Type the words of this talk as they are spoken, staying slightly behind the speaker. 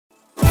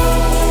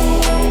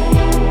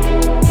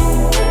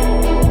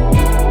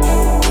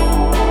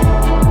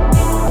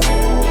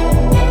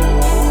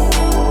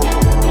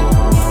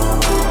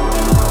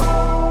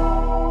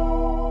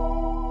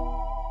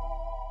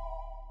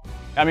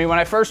I mean, when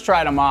I first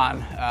tried them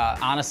on,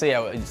 honestly,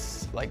 I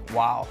was like,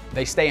 wow.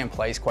 They stay in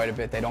place quite a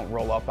bit. They don't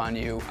roll up on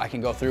you. I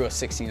can go through a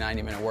 60,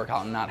 90-minute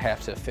workout and not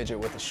have to fidget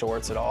with the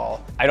shorts at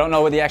all. I don't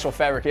know what the actual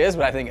fabric is,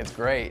 but I think it's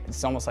great.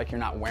 It's almost like you're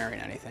not wearing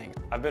anything.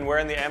 I've been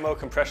wearing the Ammo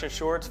compression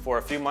shorts for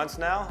a few months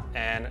now,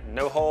 and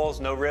no holes,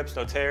 no rips,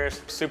 no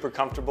tears, super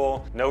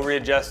comfortable, no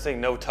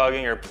readjusting, no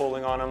tugging or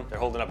pulling on them. They're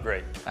holding up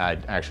great. I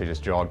actually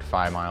just jogged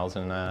 5 miles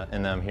in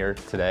them here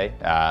today.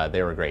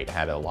 They were great,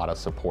 had a lot of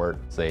support.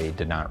 They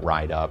did not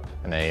ride up,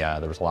 and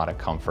there was a lot of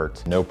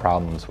comfort. No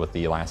problems with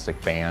the elastic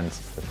bands.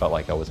 It felt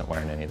like I wasn't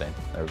wearing anything.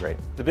 They were great.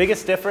 The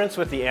biggest difference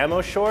with the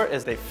Ammo short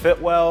is they fit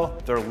well,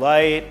 they're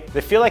light, they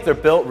feel like they're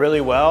built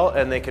really well,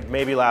 and they could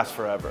maybe last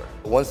forever.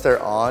 Once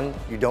they're on,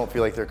 you don't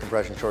feel like they're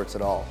compression shorts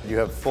at all. You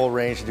have full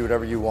range to do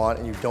whatever you want,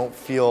 and you don't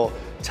feel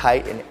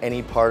tight in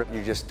any part.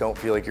 You just don't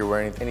feel like you're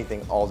wearing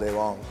anything all day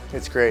long.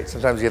 It's great.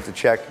 Sometimes you have to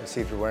check and see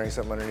if you're wearing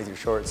something underneath your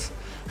shorts.